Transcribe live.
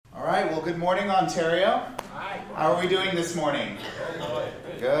Well, good morning, Ontario. Hi. How are we doing this morning?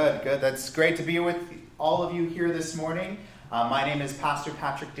 Good. That's great to be with all of you here this morning. My name is Pastor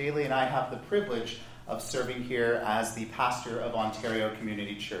Patrick Daly, and I have the privilege of serving here as the pastor of Ontario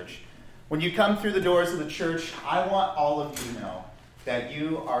Community Church. When you come through the doors of the church, I want all of you to know that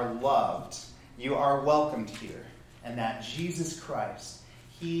you are loved, you are welcomed here, and that Jesus Christ,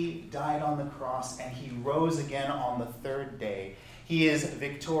 He died on the cross and He rose again on the third day. He is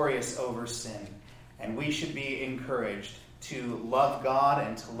victorious over sin, and we should be encouraged to love God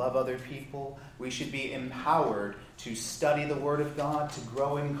and to love other people. We should be empowered to study the Word of God, to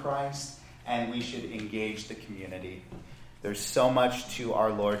grow in Christ, and we should engage the community. There's so much to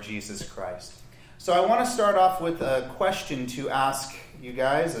our Lord Jesus Christ. So I want to start off with a question to ask you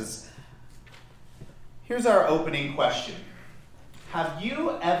guys. Here's our opening question. Have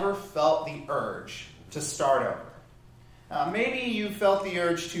you ever felt the urge to start over? Maybe you felt the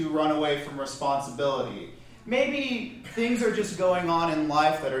urge to run away from responsibility. Maybe things are just going on in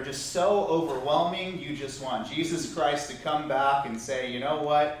life that are just so overwhelming, you just want Jesus Christ to come back and say, you know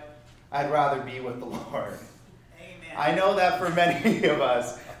what? I'd rather be with the Lord. Amen. I know that for many of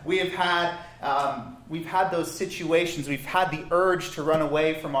us, we've had those situations. We've had the urge to run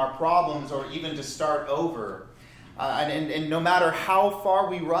away from our problems or even to start over. And no matter how far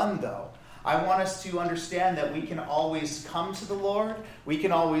we run, though, I want us to understand that we can always come to the Lord. We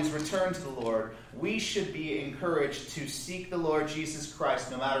can always return to the Lord. We should be encouraged to seek the Lord Jesus Christ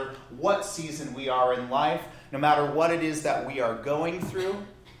no matter what season we are in life, no matter what it is that we are going through.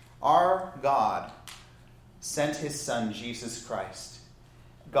 Our God sent His Son, Jesus Christ.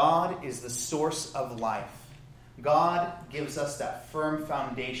 God is the source of life. God gives us that firm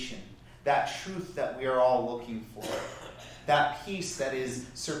foundation, that truth that we are all looking for. That peace that is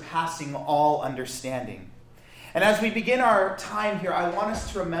surpassing all understanding. And as we begin our time here, I want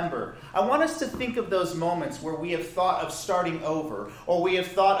us to remember, I want us to think of those moments where we have thought of starting over, or we have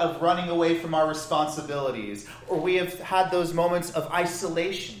thought of running away from our responsibilities, or we have had those moments of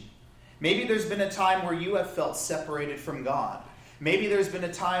isolation. Maybe there's been a time where you have felt separated from God. Maybe there's been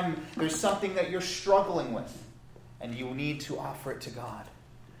a time, there's something that you're struggling with, and you need to offer it to God.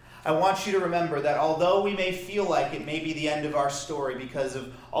 I want you to remember that although we may feel like it may be the end of our story because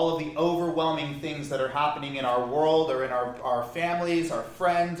of all of the overwhelming things that are happening in our world or in our families, our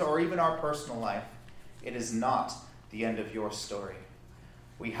friends, or even our personal life, it is not the end of your story.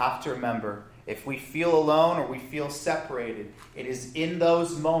 We have to remember, if we feel alone or we feel separated, it is in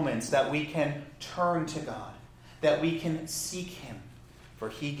those moments that we can turn to God, that we can seek Him, for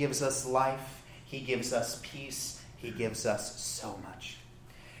He gives us life, He gives us peace, He gives us so much.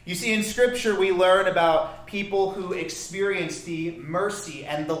 You see, in Scripture, we learn about people who experienced the mercy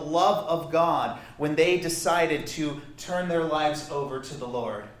and the love of God when they decided to turn their lives over to the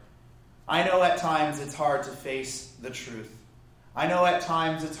Lord. I know at times it's hard to face the truth. I know at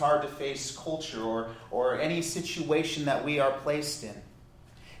times it's hard to face culture or any situation that we are placed in.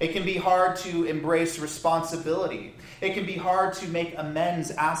 It can be hard to embrace responsibility. It can be hard to make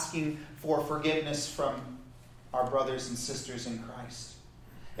amends asking for forgiveness from our brothers and sisters in Christ.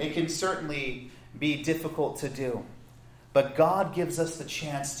 It can certainly be difficult to do, but God gives us the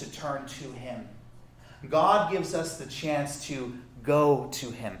chance to turn to Him. God gives us the chance to go to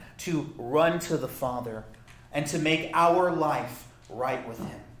Him, to run to the Father, and to make our life right with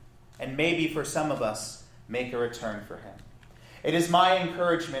Him. And maybe for some of us, make a return for Him. It is my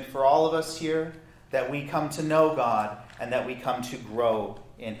encouragement for all of us here that we come to know God and that we come to grow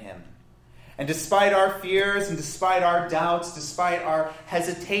in Him. And despite our fears and despite our doubts, despite our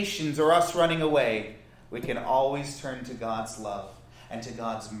hesitations or us running away, we can always turn to God's love and to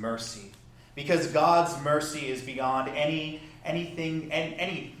God's mercy. Because God's mercy is beyond any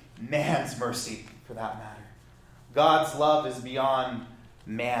man's mercy, for that matter. God's love is beyond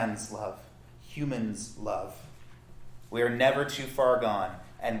man's love, human's love. We are never too far gone,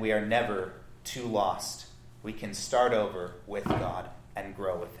 and we are never too lost. We can start over with God and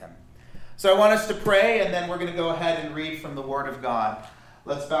grow with Him. So I want us to pray, and then we're going to go ahead and read from the Word of God.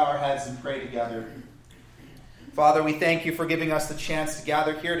 Let's bow our heads and pray together. Father, we thank You for giving us the chance to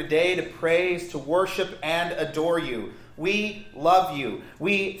gather here today to praise, to worship, and adore You. We love You.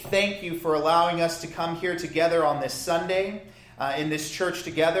 We thank You for allowing us to come here together on this Sunday, in this church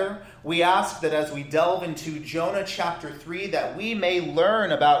together. We ask that as we delve into Jonah chapter 3, that we may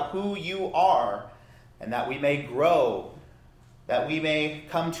learn about who You are, and that we may grow, that we may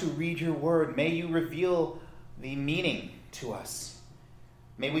come to read Your word. May You reveal the meaning to us.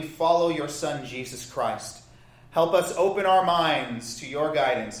 May we follow Your Son, Jesus Christ. Help us open our minds to Your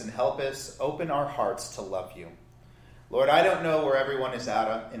guidance and help us open our hearts to love You. Lord, I don't know where everyone is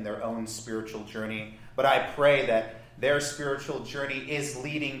at in their own spiritual journey, but I pray that their spiritual journey is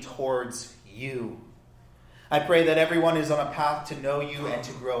leading towards you. I pray that everyone is on a path to know you and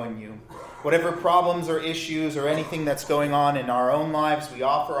to grow in you. Whatever problems or issues or anything that's going on in our own lives, we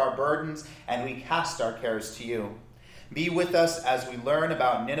offer our burdens and we cast our cares to you. Be with us as we learn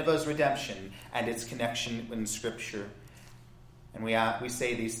about Nineveh's redemption and its connection in Scripture. And we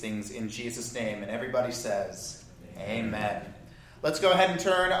say these things in Jesus' name. And everybody says, Amen. Let's go ahead and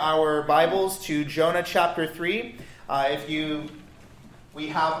turn our Bibles to Jonah chapter 3. We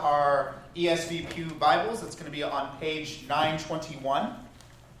have our ESV Pew Bibles. It's going to be on page 921.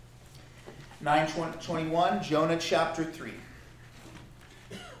 921, Jonah chapter 3.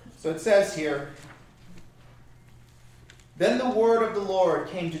 So it says here, Then the word of the Lord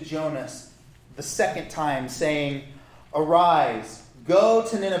came to Jonah the second time, saying, Arise, go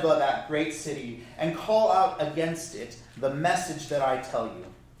to Nineveh, that great city, and call out against it the message that I tell you.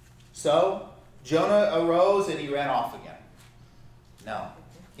 So Jonah arose and he ran off again. No.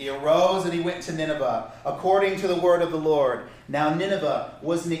 He arose and he went to Nineveh, according to the word of the Lord. Now Nineveh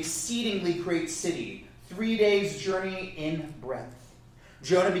was an exceedingly great city, 3 days' journey in breadth.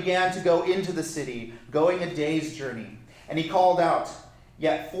 Jonah began to go into the city, going a day's journey. And he called out,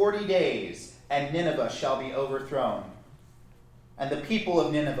 Yet 40 days, and Nineveh shall be overthrown. And the people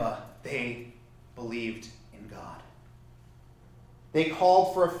of Nineveh, they believed in God. They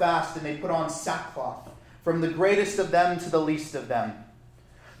called for a fast, and they put on sackcloth, from the greatest of them to the least of them.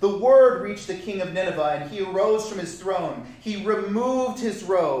 The word reached the king of Nineveh, and he arose from his throne. He removed his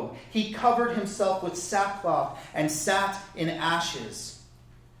robe. He covered himself with sackcloth and sat in ashes.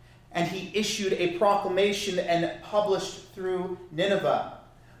 And he issued a proclamation and published through Nineveh.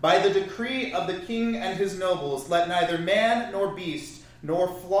 By the decree of the king and his nobles, let neither man nor beast, nor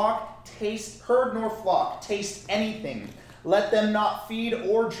herd nor flock taste anything. Let them not feed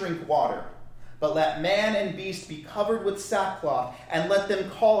or drink water. But let man and beast be covered with sackcloth, and let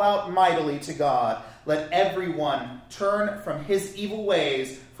them call out mightily to God. Let everyone turn from his evil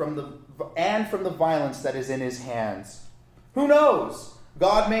ways and from the violence that is in his hands. Who knows?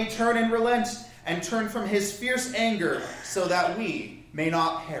 God may turn and relent and turn from his fierce anger so that we may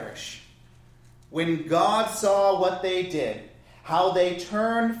not perish. When God saw what they did, how they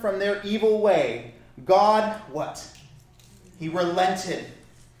turned from their evil way, God, what? He relented.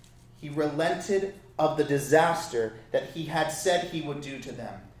 He relented of the disaster that he had said he would do to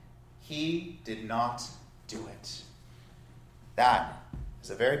them. He did not do it. That is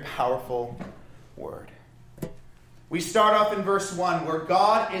a very powerful word. We start off in verse 1, where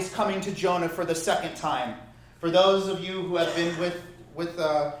God is coming to Jonah for the second time. For those of you who have been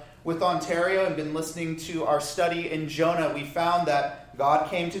with Ontario and been listening to our study in Jonah, we found that God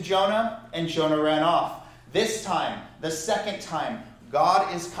came to Jonah and Jonah ran off. This time, the second time,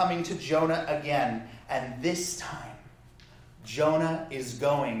 God is coming to Jonah again, and this time, Jonah is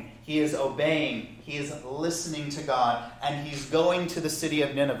going. He is obeying. He is listening to God, and he's going to the city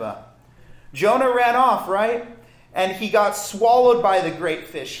of Nineveh. Jonah ran off, right? And he got swallowed by the great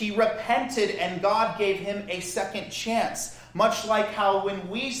fish. He repented, and God gave him a second chance. Much like how when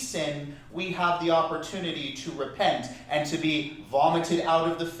we sin, we have the opportunity to repent and to be vomited out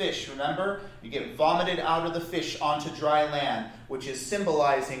of the fish. Remember? You get vomited out of the fish onto dry land, which is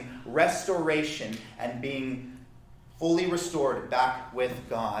symbolizing restoration and being fully restored back with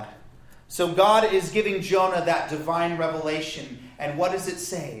God. So God is giving Jonah that divine revelation. And what does it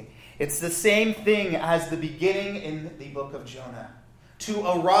say? It's the same thing as the beginning in the book of Jonah. To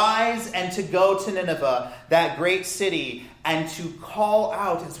arise and to go to Nineveh, that great city, and to call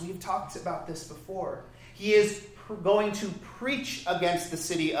out, as we've talked about this before. He is going to preach against the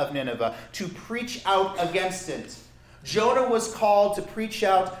city of Nineveh, to preach out against it. Jonah was called to preach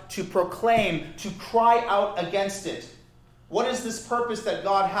out, to proclaim, to cry out against it. What is this purpose that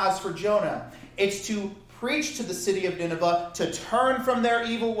God has for Jonah? It's to preach to the city of Nineveh, to turn from their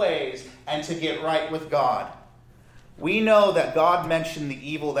evil ways, and to get right with God. We know that God mentioned the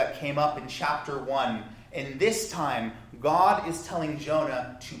evil that came up in chapter 1. And this time, God is telling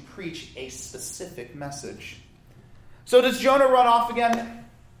Jonah to preach a specific message. So does Jonah run off again?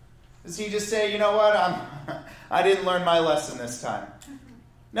 Does he just say, you know what, I didn't learn my lesson this time?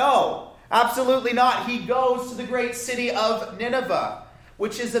 No, absolutely not. He goes to the great city of Nineveh,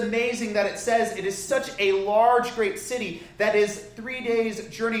 which is amazing that it says it is such a large, great city that is 3 days'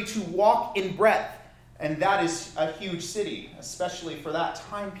 journey to walk in breadth. And that is a huge city, especially for that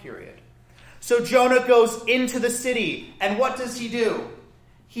time period. So Jonah goes into the city, and what does he do?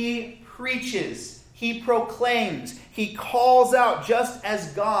 He preaches, he proclaims, he calls out just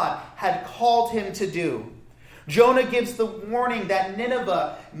as God had called him to do. Jonah gives the warning that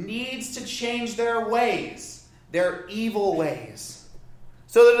Nineveh needs to change their ways, their evil ways.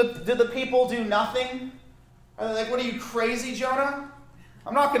 So do the people do nothing? Are they like, what are you, crazy, Jonah?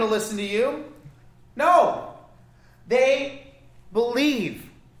 I'm not going to listen to you. No. They believe.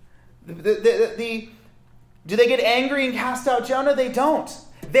 Do they get angry and cast out Jonah? They don't.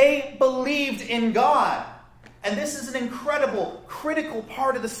 They believed in God. And this is an incredible, critical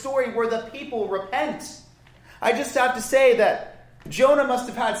part of the story where the people repent. I just have to say that Jonah must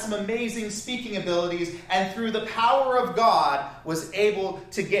have had some amazing speaking abilities, and through the power of God was able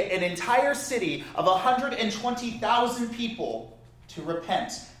to get an entire city of 120,000 people to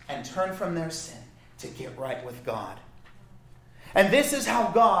repent and turn from their sin to get right with God. And this is how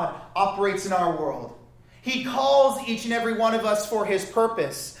God operates in our world. He calls each and every one of us for his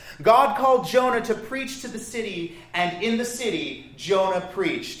purpose. God called Jonah to preach to the city, and in the city, Jonah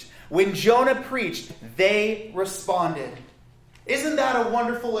preached. When Jonah preached, they responded. Isn't that a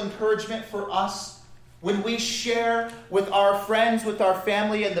wonderful encouragement for us when we share with our friends, with our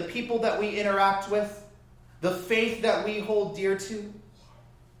family, and the people that we interact with, the faith that we hold dear to?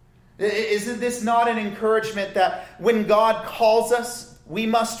 Isn't this not an encouragement that when God calls us, we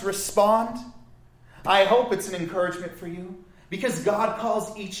must respond? I hope it's an encouragement for you, because God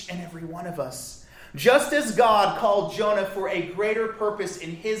calls each and every one of us. Just as God called Jonah for a greater purpose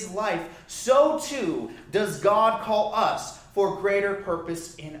in his life, so too does God call us for greater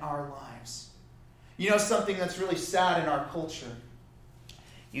purpose in our lives. You know something that's really sad in our culture?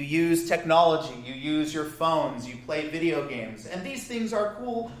 You use technology, you use your phones, you play video games, and these things are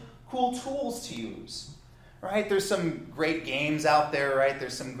cool tools to use, right? There's some great games out there, right?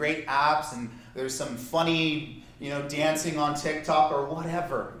 There's some great apps, and there's some funny, dancing on TikTok or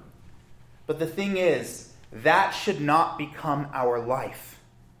whatever. But the thing is, that should not become our life.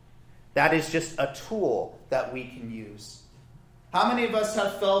 That is just a tool that we can use. How many of us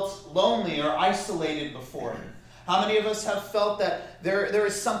have felt lonely or isolated before? How many of us have felt that there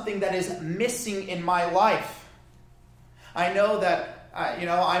is something that is missing in my life? I know that,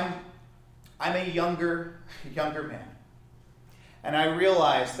 I'm a younger man. And I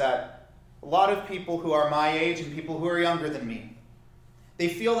realize that a lot of people who are my age and people who are younger than me, they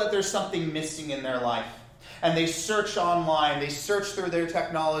feel that there's something missing in their life. And they search online, they search through their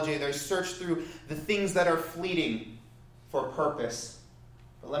technology, they search through the things that are fleeting for purpose.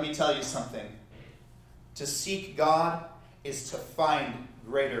 But let me tell you something. To seek God is to find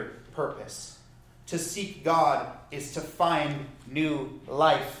greater purpose. To seek God is to find new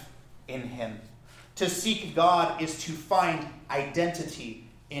life in him. To seek God is to find identity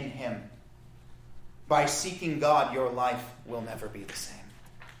in him. By seeking God, your life will never be the same.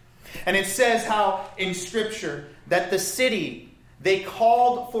 And it says how in Scripture that the city, they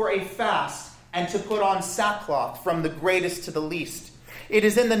called for a fast and to put on sackcloth from the greatest to the least. It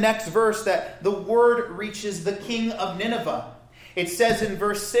is in the next verse that the word reaches the king of Nineveh. It says in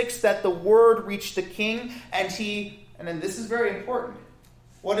verse 6 that the word reached the king, and then this is very important.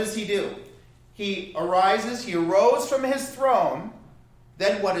 What does he do? He arose from his throne.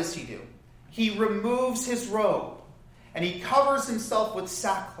 Then what does he do? He removes his robe, and he covers himself with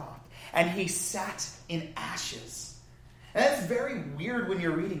sackcloth, and he sat in ashes. And that's very weird when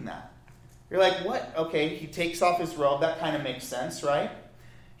you're reading that. You're like, what? Okay, he takes off his robe. That kind of makes sense, right?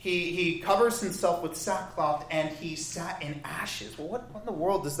 He covers himself with sackcloth, and he sat in ashes. Well, what in the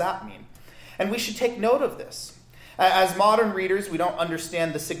world does that mean? And we should take note of this. As modern readers, we don't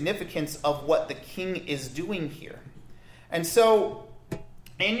understand the significance of what the king is doing here. And so,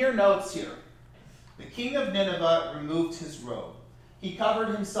 in your notes here, the king of Nineveh removed his robe. He covered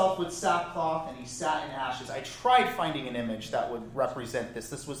himself with sackcloth, and he sat in ashes. I tried finding an image that would represent this.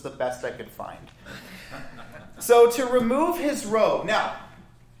 This was the best I could find. So to remove his robe. Now,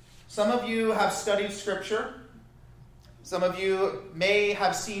 some of you have studied Scripture. Some of you may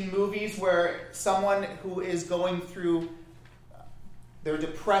have seen movies where someone who is going through, they're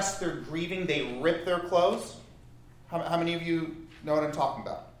depressed, they're grieving, they rip their clothes. How many of you know what I'm talking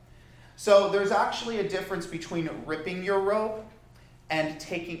about? So there's actually a difference between ripping your robe and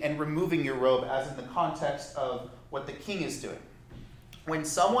removing your robe, as in the context of what the king is doing. When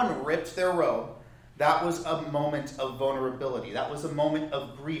someone ripped their robe, that was a moment of vulnerability. That was a moment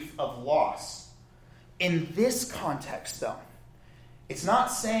of grief, of loss. In this context, though, it's not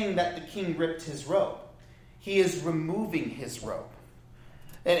saying that the king ripped his robe. He is removing his robe.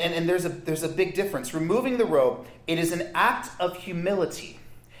 And there's a big difference. Removing the robe, it is an act of humility.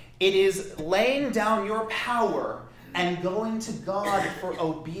 It is laying down your power and going to God for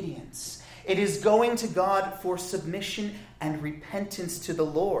obedience. It is going to God for submission and repentance to the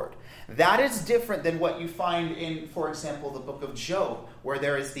Lord. That is different than what you find in, for example, the book of Job, where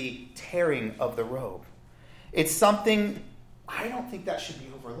there is the tearing of the robe. It's something, I don't think that should be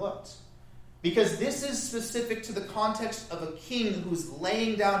overlooked. Because this is specific to the context of a king who's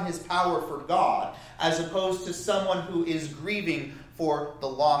laying down his power for God, as opposed to someone who is grieving for the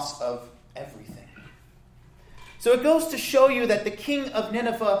loss of everything. So it goes to show you that the king of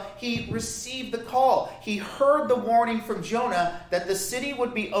Nineveh, he received the call. He heard the warning from Jonah that the city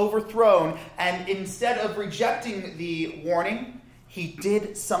would be overthrown, and instead of rejecting the warning, he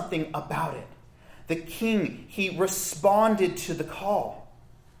did something about it. The king, he responded to the call.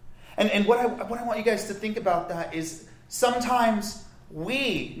 And what I want you guys to think about that is sometimes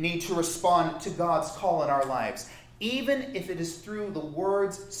we need to respond to God's call in our lives, even if it is through the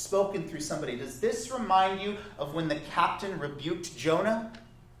words spoken through somebody. Does this remind you of when the captain rebuked Jonah?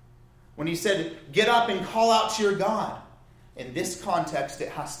 When he said, get up and call out to your God. In this context, it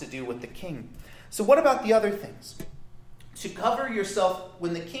has to do with the king. So what about the other things? To cover yourself,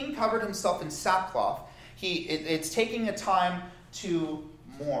 when the king covered himself in sackcloth, it's taking a time to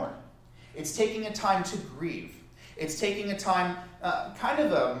mourn. It's taking a time to grieve. It's taking a time, kind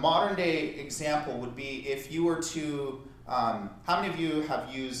of a modern day example would be if you were to, how many of you have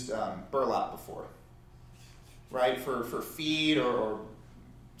used burlap before? Right, for feed or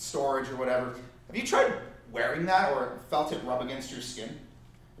storage or whatever. Have you tried wearing that or felt it rub against your skin?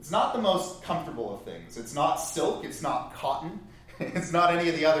 It's not the most comfortable of things. It's not silk, it's not cotton, it's not any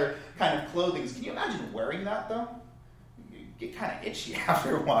of the other kind of clothing. Can you imagine wearing that though? Get kind of itchy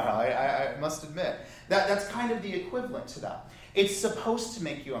after a while, I must admit. That's kind of the equivalent to that. It's supposed to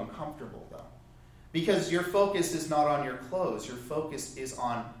make you uncomfortable, though, because your focus is not on your clothes. Your focus is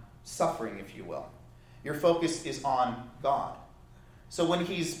on suffering, if you will. Your focus is on God. So when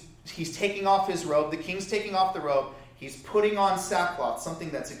he's taking off his robe, the king's taking off the robe, he's putting on sackcloth,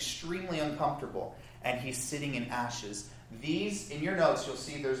 something that's extremely uncomfortable, and he's sitting in ashes. These, in your notes, you'll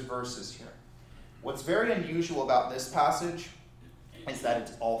see there's verses here. What's very unusual about this passage is that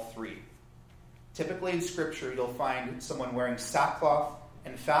it's all three. Typically in Scripture, you'll find someone wearing sackcloth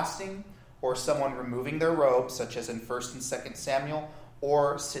and fasting, or someone removing their robe, such as in 1 and 2 Samuel,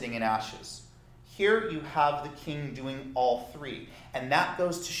 or sitting in ashes. Here you have the king doing all three. And that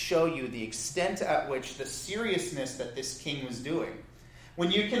goes to show you the extent at which the seriousness that this king was doing. When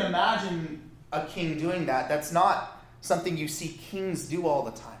you can imagine a king doing that, that's not something you see kings do all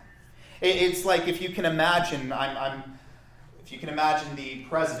the time. It's like if you can imagine, if you can imagine the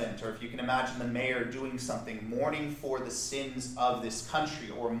president, or if you can imagine the mayor doing something, mourning for the sins of this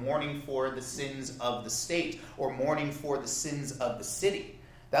country, or mourning for the sins of the state, or mourning for the sins of the city.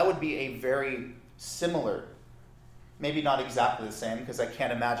 That would be a very similar, maybe not exactly the same, because I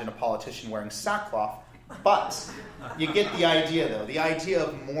can't imagine a politician wearing sackcloth, but you get the idea, though, the idea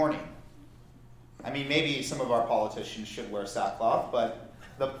of mourning. I mean, maybe some of our politicians should wear sackcloth, but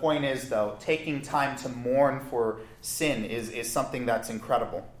the point is, though, taking time to mourn for sin is something that's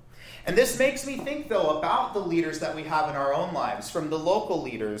incredible. And this makes me think, though, about the leaders that we have in our own lives, from the local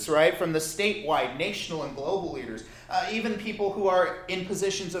leaders, right, from the statewide, national, and global leaders, even people who are in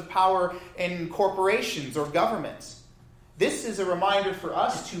positions of power in corporations or governments. This is a reminder for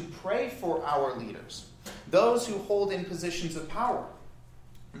us to pray for our leaders, those who hold in positions of power.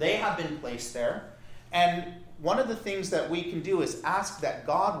 They have been placed there, and one of the things that we can do is ask that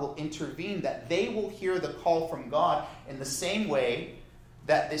God will intervene, that they will hear the call from God in the same way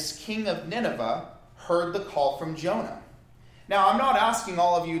that this king of Nineveh heard the call from Jonah. Now, I'm not asking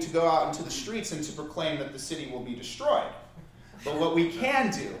all of you to go out into the streets and to proclaim that the city will be destroyed. But what we can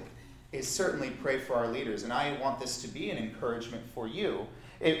do is certainly pray for our leaders. And I want this to be an encouragement for you.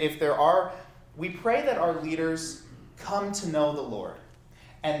 If there are, we pray that our leaders come to know the Lord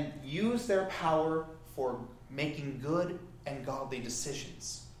and use their power for making good and godly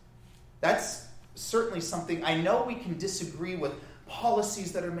decisions. That's certainly something. I know we can disagree with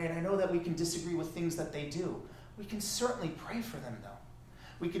policies that are made. I know that we can disagree with things that they do. We can certainly pray for them, though.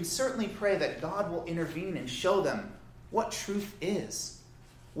 We can certainly pray that God will intervene and show them what truth is.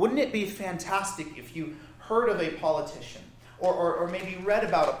 Wouldn't it be fantastic if you heard of a politician or maybe read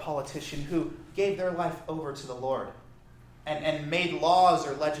about a politician who gave their life over to the Lord and made laws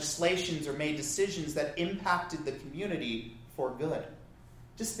or legislations or made decisions that impacted the community for good?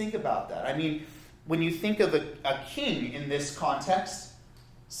 Just think about that. I mean, when you think of a king in this context,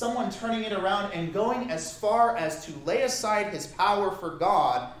 someone turning it around and going as far as to lay aside his power for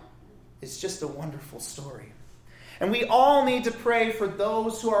God is just a wonderful story. And we all need to pray for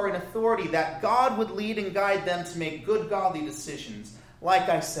those who are in authority, that God would lead and guide them to make good, godly decisions. Like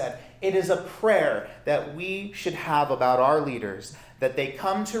I said, it is a prayer that we should have about our leaders, that they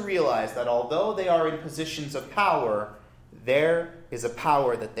come to realize that although they are in positions of power, there is a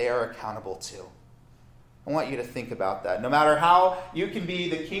power that they are accountable to. I want you to think about that. No matter how you can be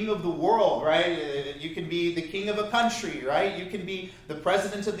the king of the world, right? You can be the king of a country, right? You can be the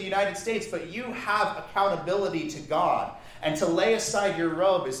president of the United States, but you have accountability to God. And to lay aside your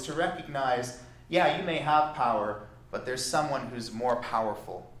robe is to recognize, yeah, you may have power, but there's someone who's more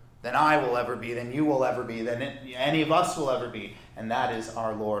powerful than I will ever be, than you will ever be, than any of us will ever be. And that is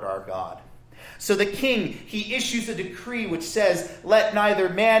our Lord, our God. So the king, he issues a decree which says, let neither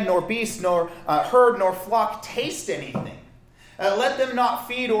man nor beast nor herd nor flock taste anything. Let them not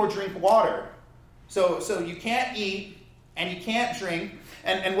feed or drink water. So you can't eat and you can't drink.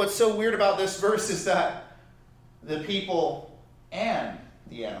 And what's so weird about this verse is that the people and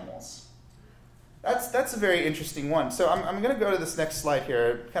the animals. That's a very interesting one. So I'm going to go to this next slide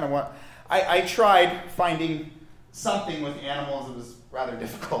here. I tried finding something with animals. It was rather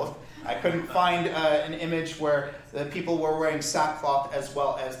difficult. I couldn't find an image where the people were wearing sackcloth as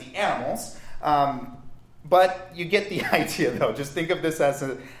well as the animals. But you get the idea, though. Just think of this as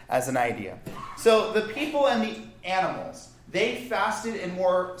an idea. So the people and the animals, they fasted and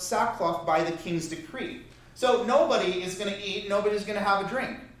wore sackcloth by the king's decree. So nobody is going to eat, nobody's going to have a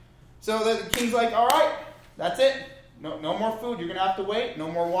drink. So the king's like, all right, that's it. No more food. You're going to have to wait.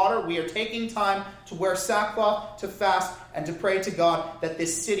 No more water. We are taking time to wear sackcloth, to fast, and to pray to God that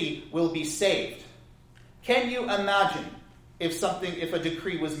this city will be saved. Can you imagine if a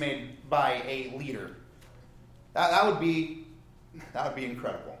decree was made by a leader? That would be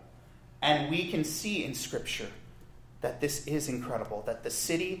incredible. And we can see in Scripture that this is incredible, that the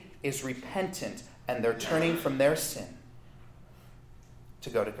city is repentant and they're turning from their sin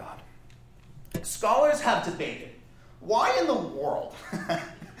to go to God. Scholars have debated, why in the world?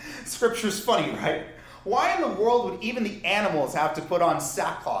 Scripture's funny, right? Why in the world would even the animals have to put on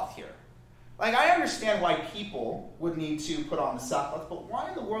sackcloth here? Like, I understand why people would need to put on the sackcloth, but why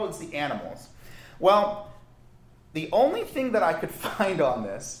in the world is the animals? Well, the only thing that I could find on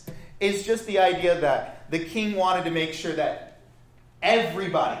this is just the idea that the king wanted to make sure that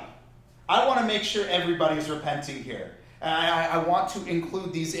I want to make sure everybody's repenting here. And I want to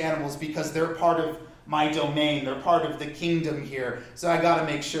include these animals because they're part of my domain. They're part of the kingdom here. So I got to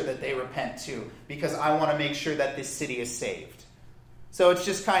make sure that they repent too, because I want to make sure that this city is saved. So it's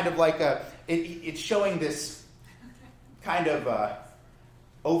just kind of like it's showing this kind of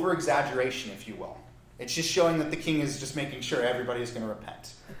over-exaggeration, if you will. It's just showing that the king is just making sure everybody is going to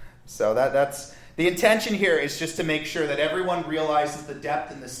repent. So that's the intention here, is just to make sure that everyone realizes the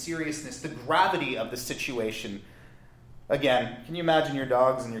depth and the seriousness, the gravity of the situation. Again, can you imagine your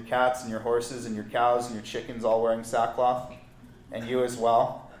dogs and your cats and your horses and your cows and your chickens all wearing sackcloth? And you as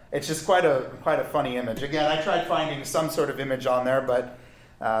well? It's just quite a funny image. Again, I tried finding some sort of image on there, but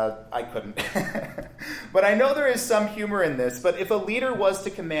I couldn't. But I know there is some humor in this. But if a leader was to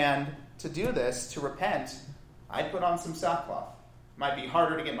command to do this, to repent, I'd put on some sackcloth. It might be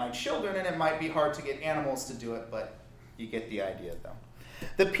harder to get my children, and it might be hard to get animals to do it, but you get the idea, though.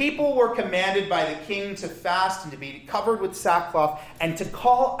 The people were commanded by the king to fast and to be covered with sackcloth and to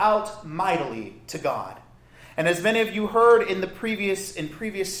call out mightily to God. And as many of you heard in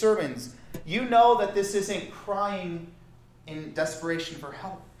previous sermons, you know that this isn't crying in desperation for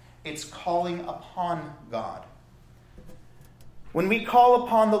help. It's calling upon God. When we call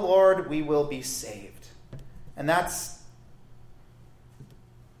upon the Lord, we will be saved. And that's...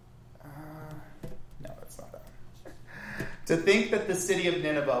 To think that the city of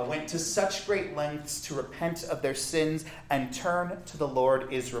Nineveh went to such great lengths to repent of their sins and turn to the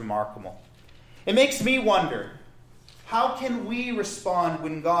Lord is remarkable. It makes me wonder, how can we respond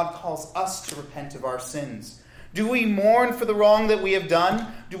when God calls us to repent of our sins? Do we mourn for the wrong that we have done?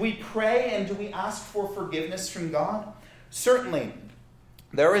 Do we pray and do we ask for forgiveness from God? Certainly,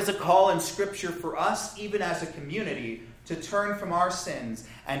 there is a call in Scripture for us, even as a community, to turn from our sins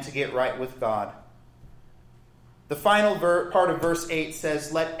and to get right with God. The final part of verse 8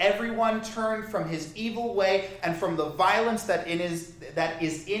 says, "Let everyone turn from his evil way and from the violence that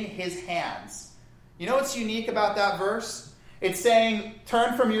is in his hands." You know what's unique about that verse? It's saying,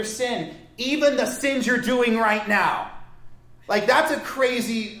 turn from your sin, even the sins you're doing right now. Like, that's a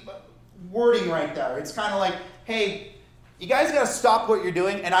crazy wording right there. It's kind of like, hey, you guys got to stop what you're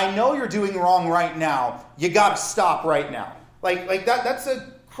doing, and I know you're doing wrong right now. You got to stop right now. Like that's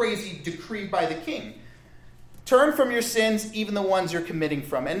a crazy decree by the king. Turn from your sins, even the ones you're committing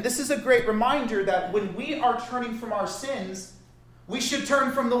from. And this is a great reminder that when we are turning from our sins, we should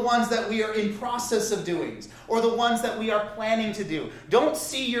turn from the ones that we are in process of doing, or the ones that we are planning to do. Don't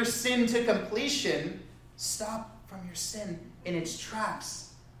see your sin to completion. Stop from your sin in its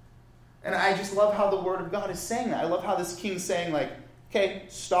tracks. And I just love how the Word of God is saying that. I love how this king's saying, like, okay,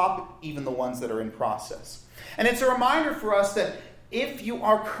 stop even the ones that are in process. And it's a reminder for us that if you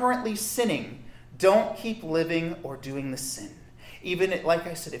are currently sinning, don't keep living or doing the sin. Even, like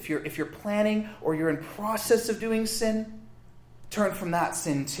I said, if you're planning or you're in process of doing sin, turn from that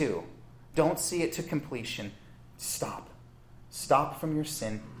sin too. Don't see it to completion. Stop. Stop from your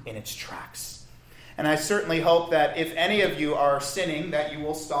sin in its tracks. And I certainly hope that if any of you are sinning, that you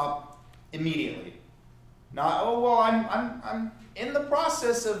will stop immediately. Not, oh, well, I'm in the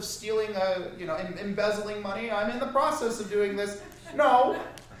process of stealing, embezzling money. I'm in the process of doing this. No,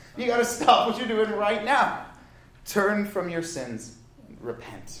 you got to stop what you're doing right now. Turn from your sins and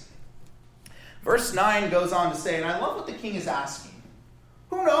repent. Verse 9 goes on to say, and I love what the king is asking.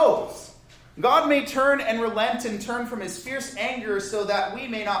 Who knows? God may turn and relent and turn from his fierce anger so that we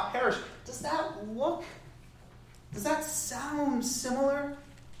may not perish. Does that sound similar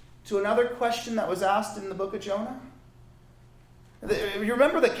to another question that was asked in the book of Jonah? You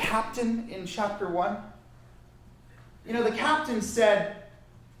remember the captain in chapter 1? The captain said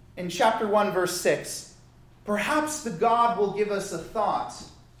in chapter 1, verse 6, perhaps the God will give us a thought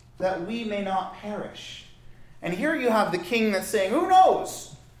that we may not perish. And here you have the king that's saying, who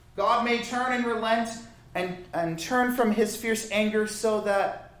knows? God may turn and relent and turn from his fierce anger so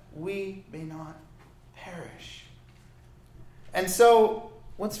that we may not perish. And so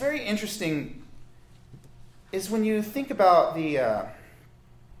what's very interesting is when you think about the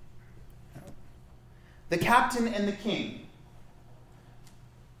captain and the king.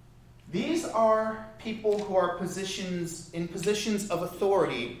 These are people who are in positions of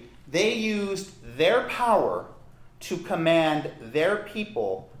authority. They used their power to command their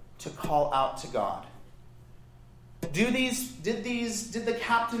people to call out to God. Did the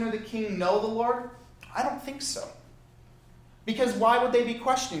captain or the king know the Lord? I don't think so. Because why would they be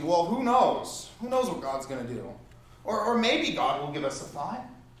questioning? Well, who knows? Who knows what God's going to do? Or maybe God will give us a thought.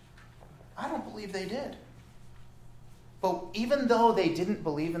 I don't believe they did. But even though they didn't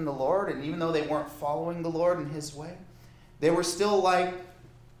believe in the Lord, and even though they weren't following the Lord in his way, they were still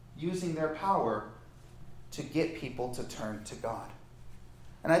using their power to get people to turn to God.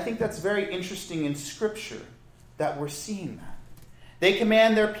 And I think that's very interesting in Scripture that we're seeing that. They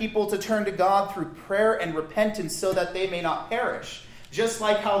command their people to turn to God through prayer and repentance so that they may not perish. Just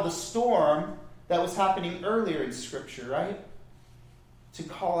like how the storm that was happening earlier in Scripture, right? To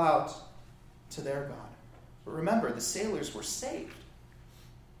call out to their God. But remember, the sailors were saved.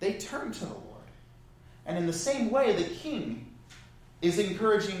 They turned to the Lord. And in the same way, the king is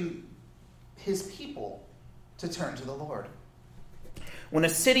encouraging his people to turn to the Lord. When a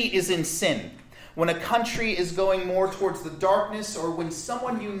city is in sin, when a country is going more towards the darkness, or when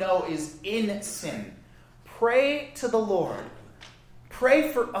someone you know is in sin, pray to the Lord.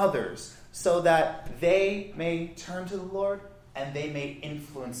 Pray for others so that they may turn to the Lord and they may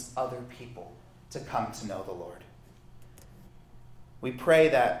influence other people to come to know the Lord. We pray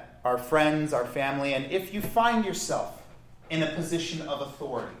that our friends, our family, and if you find yourself in a position of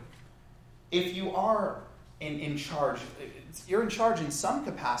authority, if you are in charge, you're in charge in some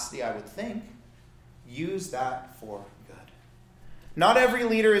capacity, I would think, use that for good. Not every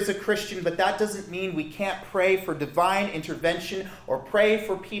leader is a Christian, but that doesn't mean we can't pray for divine intervention or pray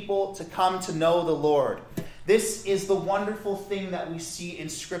for people to come to know the Lord. This is the wonderful thing that we see in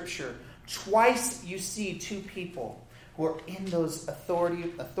Scripture. Twice you see two people who are in those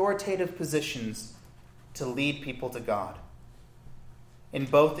authoritative positions to lead people to God. In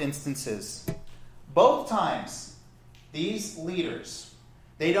both instances, both times, these leaders,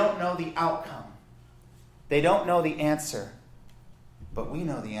 they don't know the outcome. They don't know the answer. But we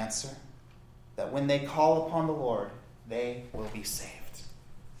know the answer. That when they call upon the Lord, they will be saved.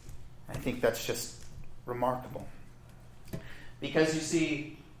 I think that's just remarkable. Because you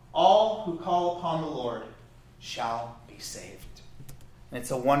see, all who call upon the Lord shall be saved. And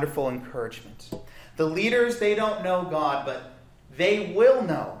it's a wonderful encouragement. The leaders, they don't know God, but they will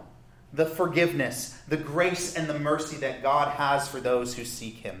know the forgiveness, the grace, and the mercy that God has for those who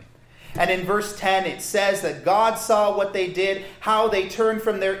seek him. And in verse 10, it says that God saw what they did, how they turned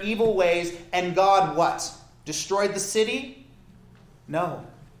from their evil ways, and God what? Destroyed the city? No.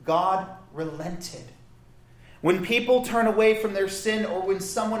 God relented. When people turn away from their sin, or when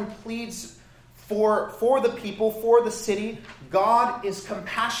someone pleads for the people, for the city, God is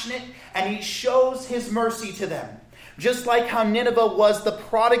compassionate and he shows his mercy to them. Just like how Nineveh was the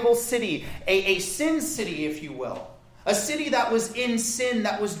prodigal city, a sin city, if you will. A city that was in sin,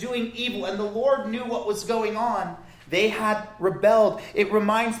 that was doing evil, and the Lord knew what was going on. They had rebelled. It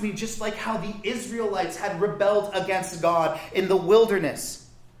reminds me just like how the Israelites had rebelled against God in the wilderness.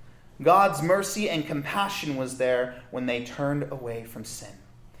 God's mercy and compassion was there when they turned away from sin.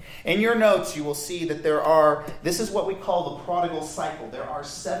 In your notes, you will see that this is what we call the prodigal cycle. There are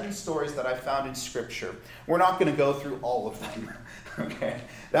 7 stories that I found in Scripture. We're not going to go through all of them. Okay?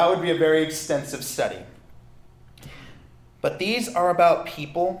 That would be a very extensive study. But these are about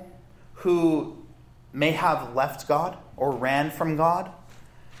people who may have left God or ran from God.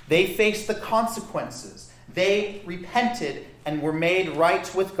 They faced the consequences. They repented and were made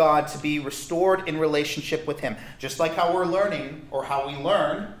right with God to be restored in relationship with Him. Just like how we're learning, or how we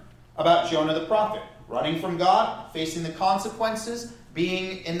learn about Jonah the prophet. Running from God, facing the consequences,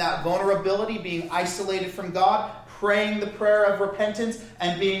 being in that vulnerability, being isolated from God, praying the prayer of repentance,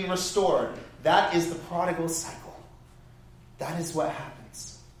 and being restored. That is the prodigal cycle. That is what happens.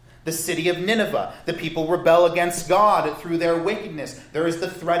 The city of Nineveh, the people rebel against God through their wickedness. There is the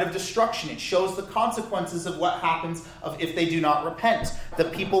threat of destruction. It shows the consequences of what happens if they do not repent. The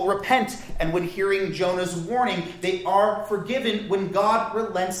people repent, and when hearing Jonah's warning, they are forgiven when God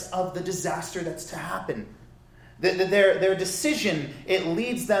relents of the disaster that's to happen. Their decision, it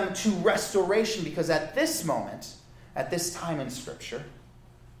leads them to restoration, because at this moment, at this time in Scripture,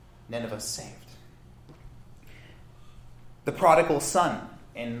 Nineveh's saved. The prodigal son,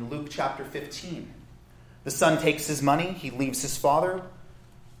 in Luke chapter 15. The son takes his money. He leaves his father.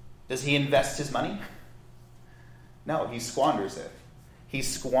 Does he invest his money? No, he squanders it. He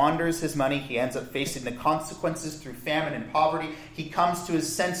squanders his money. He ends up facing the consequences through famine and poverty. He comes to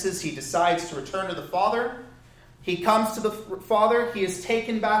his senses. He decides to return to the father. He comes to the father. He is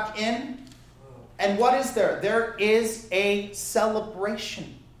taken back in. And what is there? There is a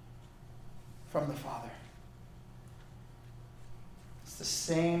celebration from the father. The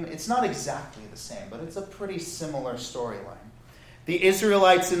same, it's not exactly the same, but it's a pretty similar storyline. The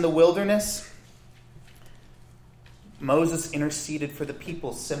Israelites in the wilderness, Moses interceded for the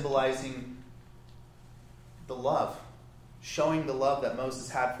people, symbolizing the love, showing the love that Moses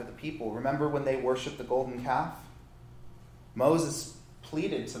had for the people. Remember when they worshiped the golden calf? Moses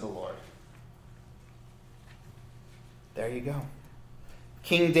pleaded to the Lord. There you go.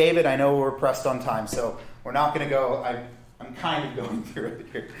 King David, I know we're pressed on time, so we're not going to go... I'm kind of going through it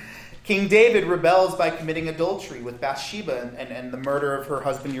here. King David rebels by committing adultery with Bathsheba and the murder of her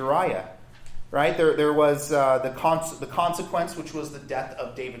husband Uriah. Right? There was the consequence, which was the death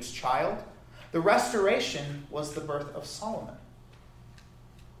of David's child. The restoration was the birth of Solomon.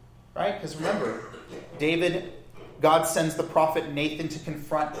 Right? Because remember, God sends the prophet Nathan to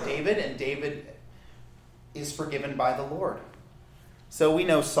confront David, and David is forgiven by the Lord. So we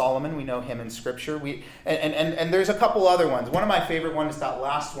know Solomon, we know him in Scripture. And there's a couple other ones. One of my favorite ones is that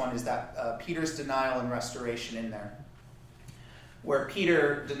last one, is that Peter's denial and restoration in there. Where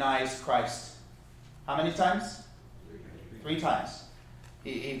Peter denies Christ. How many times? 3 times.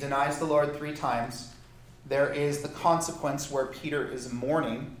 He denies the Lord 3 times. There is the consequence where Peter is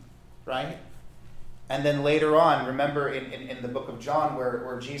mourning, right? And then later on, remember in the book of John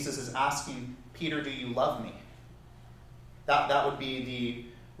where Jesus is asking, Peter, do you love me? That would be the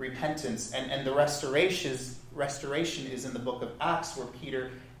repentance. And the restoration is in the book of Acts, where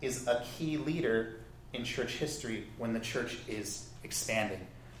Peter is a key leader in church history when the church is expanding.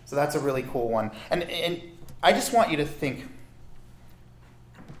 So that's a really cool one. And I just want you to think.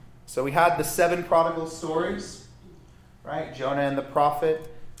 So we had the 7 prodigal stories, right? Jonah and the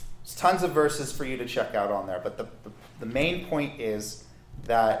prophet. There's tons of verses for you to check out on there. But the main point is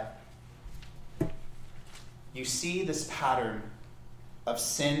that you see this pattern of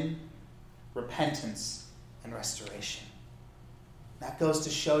sin, repentance, and restoration. That goes to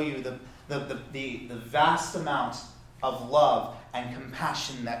show you the vast amount of love and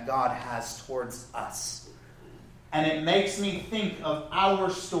compassion that God has towards us. And it makes me think of our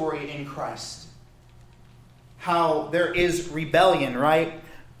story in Christ. How there is rebellion, right?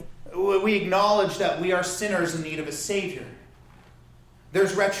 We acknowledge that we are sinners in need of a Savior.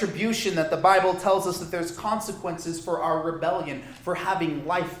 There's retribution, that the Bible tells us that there's consequences for our rebellion, for having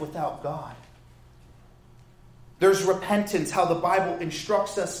life without God. There's repentance, how the Bible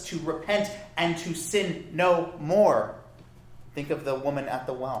instructs us to repent and to sin no more. Think of the woman at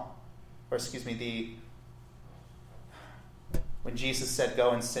the well. When Jesus said,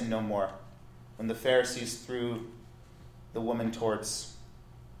 go and sin no more. When the Pharisees threw the woman towards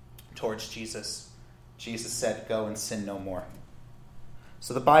Jesus, Jesus said, go and sin no more.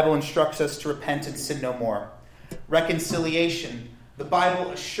 So the Bible instructs us to repent and sin no more. Reconciliation. The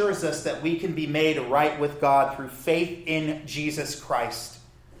Bible assures us that we can be made right with God through faith in Jesus Christ.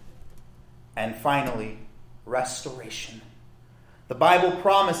 And finally, restoration. The Bible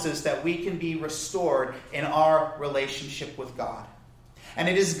promises that we can be restored in our relationship with God. And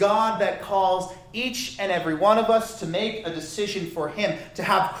it is God that calls each and every one of us to make a decision for Him, to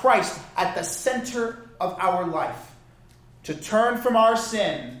have Christ at the center of our life, to turn from our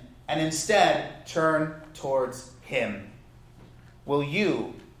sin and instead turn towards Him. Will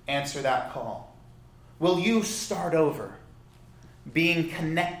you answer that call? Will you start over, being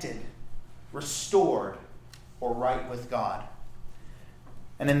connected, restored, or right with God?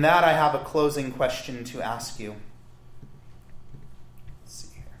 And in that, I have a closing question to ask you. Let's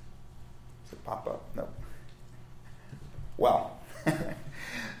see here. Does it pop up? No. Well,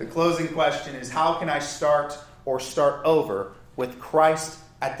 the closing question is, how can I start or start over with Christ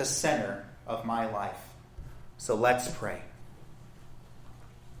at the center of my life? So let's pray.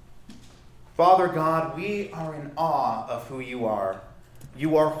 Father God, we are in awe of who you are.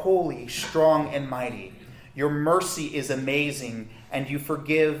 You are holy, strong, and mighty. Your mercy is amazing, and you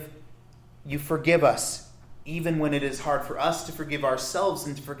forgive us even when it is hard for us to forgive ourselves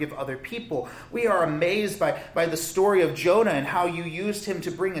and to forgive other people. We are amazed by the story of Jonah and how you used him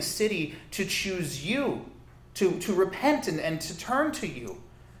to bring a city to choose you, to repent and to turn to you,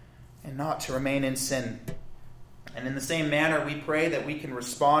 and not to remain in sin. And in the same manner, we pray that we can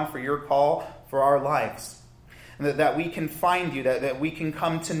respond for your call for our lives. And that we can find you, that we can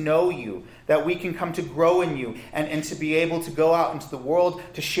come to know you, that we can come to grow in you, and to be able to go out into the world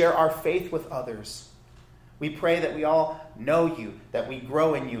to share our faith with others. We pray that we all know you, that we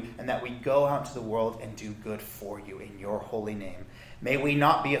grow in you, and that we go out into the world and do good for you in your holy name. May we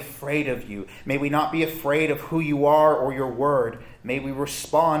not be afraid of you. May we not be afraid of who you are or your word. May we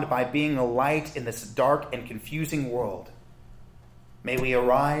respond by being a light in this dark and confusing world. May we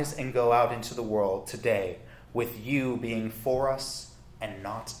arise and go out into the world today with you being for us and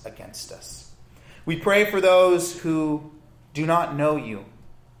not against us. We pray for those who do not know you,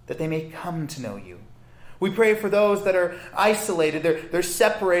 that they may come to know you. We pray for those that are isolated, they're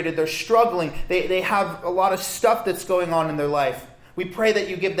separated, they're struggling, they have a lot of stuff that's going on in their life. We pray that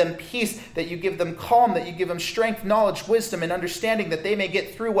you give them peace, that you give them calm, that you give them strength, knowledge, wisdom, and understanding, that they may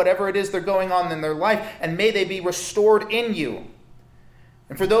get through whatever it is they're going on in their life, and may they be restored in you.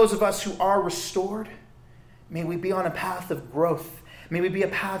 And for those of us who are restored, may we be on a path of growth. May we be a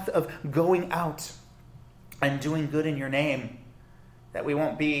path of going out and doing good in your name, that we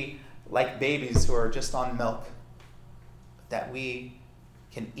won't be like babies who are just on milk, but that we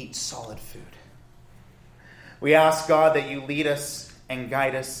can eat solid food. We ask, God, that you lead us and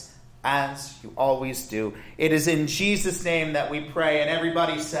guide us as you always do. It is in Jesus' name that we pray, and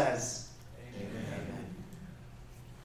everybody says,